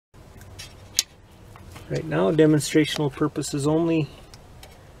Right now, demonstrational purposes only.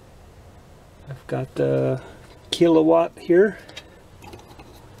 I've got the kilowatt here.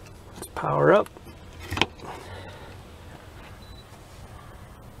 Let's power up.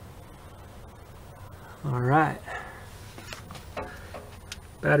 Alright.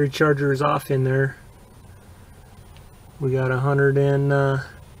 Battery charger is off in there. We got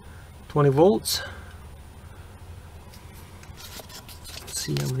 120 volts. Let's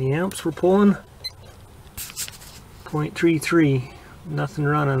see how many amps we're pulling. 0.33. Nothing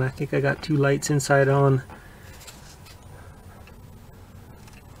running. I think I got two lights inside on.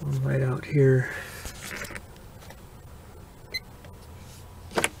 One right out here.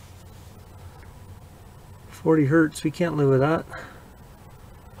 $40 hertz. We can't live with that.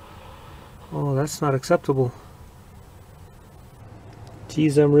 Oh, that's not acceptable.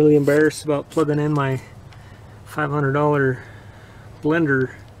 Geez, I'm really embarrassed about plugging in my $500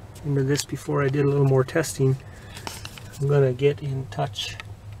 blender into this before I did a little more testing. I'm gonna get in touch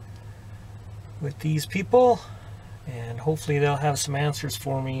with these people and hopefully they'll have some answers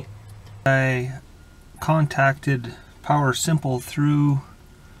for me. I contacted Power Simple through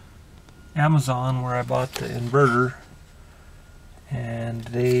Amazon where I bought the inverter, and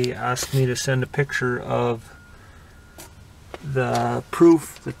they asked me to send a picture of the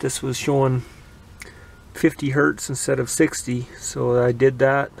proof that this was showing 50 hertz instead of 60, so I did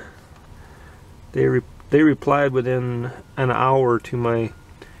that. They replied within an hour to my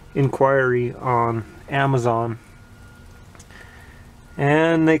inquiry on Amazon,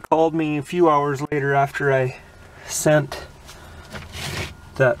 and they called me a few hours later after I sent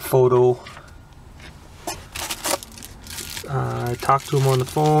that photo. I talked to them on the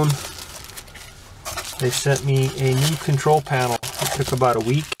phone. They sent me a new control panel. It took about a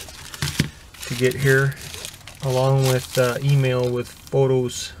week to get here, along with email with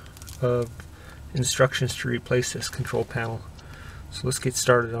photos of instructions to replace this control panel. So let's get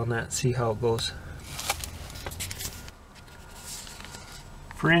started on that and see how it goes.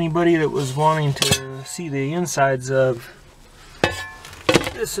 For anybody that was wanting to see the insides of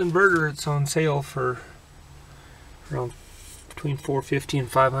this inverter, it's on sale for around between $450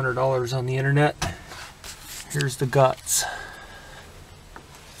 and $500 on the internet. Here's the guts.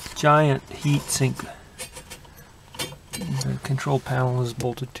 Giant heat sink. The control panel is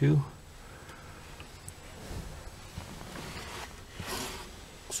bolted to.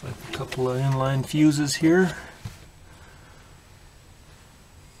 Looks like a couple of inline fuses here.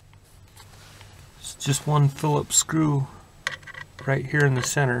 It's just one Phillips screw right here in the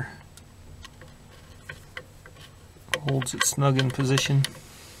center. Holds it snug in position.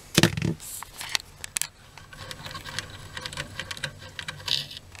 There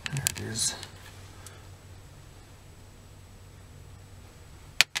it is.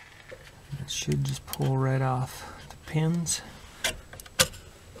 It should just pull right off the pins.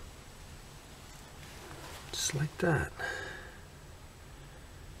 Just like that.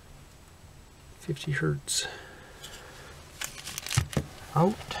 50 hertz.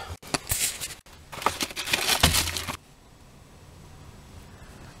 Out.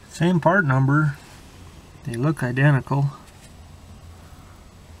 Same part number. They look identical.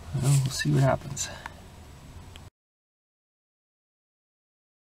 Well, we'll see what happens.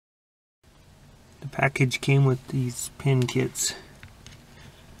 The package came with these pin kits.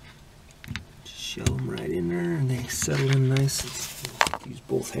 Just shove them right in there and they settle in nice. Use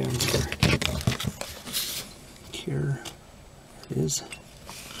both hands here. It is.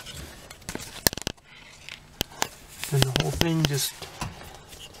 And the whole thing just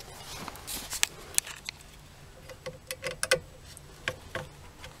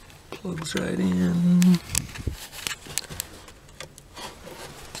plugs right in. Make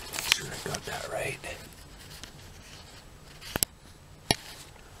sure I got that right.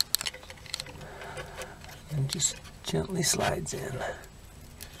 And just gently slides in.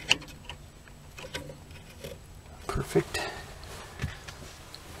 Perfect.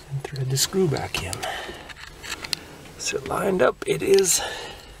 And thread the screw back in. Is it lined up? It is.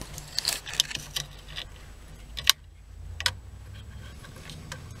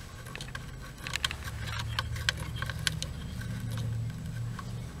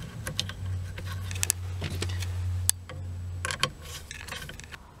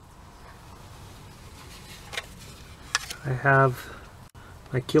 I have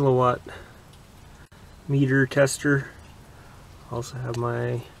my kilowatt meter tester. Also have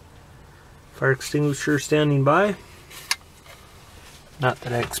my fire extinguisher standing by. Not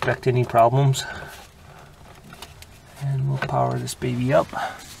that I expect any problems. And we'll power this baby up.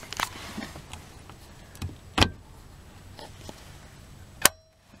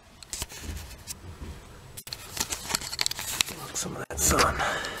 some of that sun.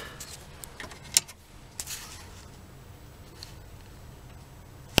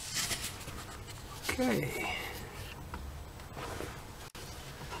 Okay.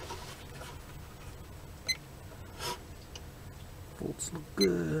 Bolts look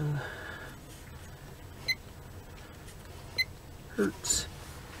good. Hertz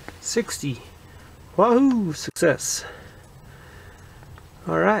 60. Wahoo! Success.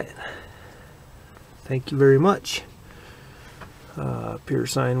 Alright. Thank you very much. Pure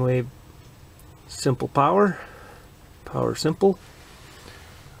Sine Wave Simple Power. Power Simple.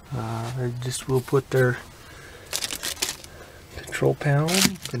 I just will put their control panel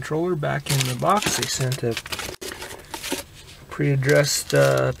controller back in the box. They sent a pre-addressed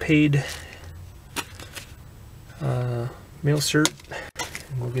paid mail cert,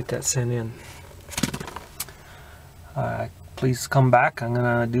 and we'll get that sent in. Please come back. I'm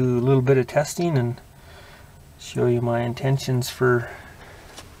gonna do a little bit of testing and show you my intentions for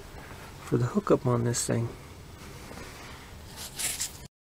the hookup on this thing.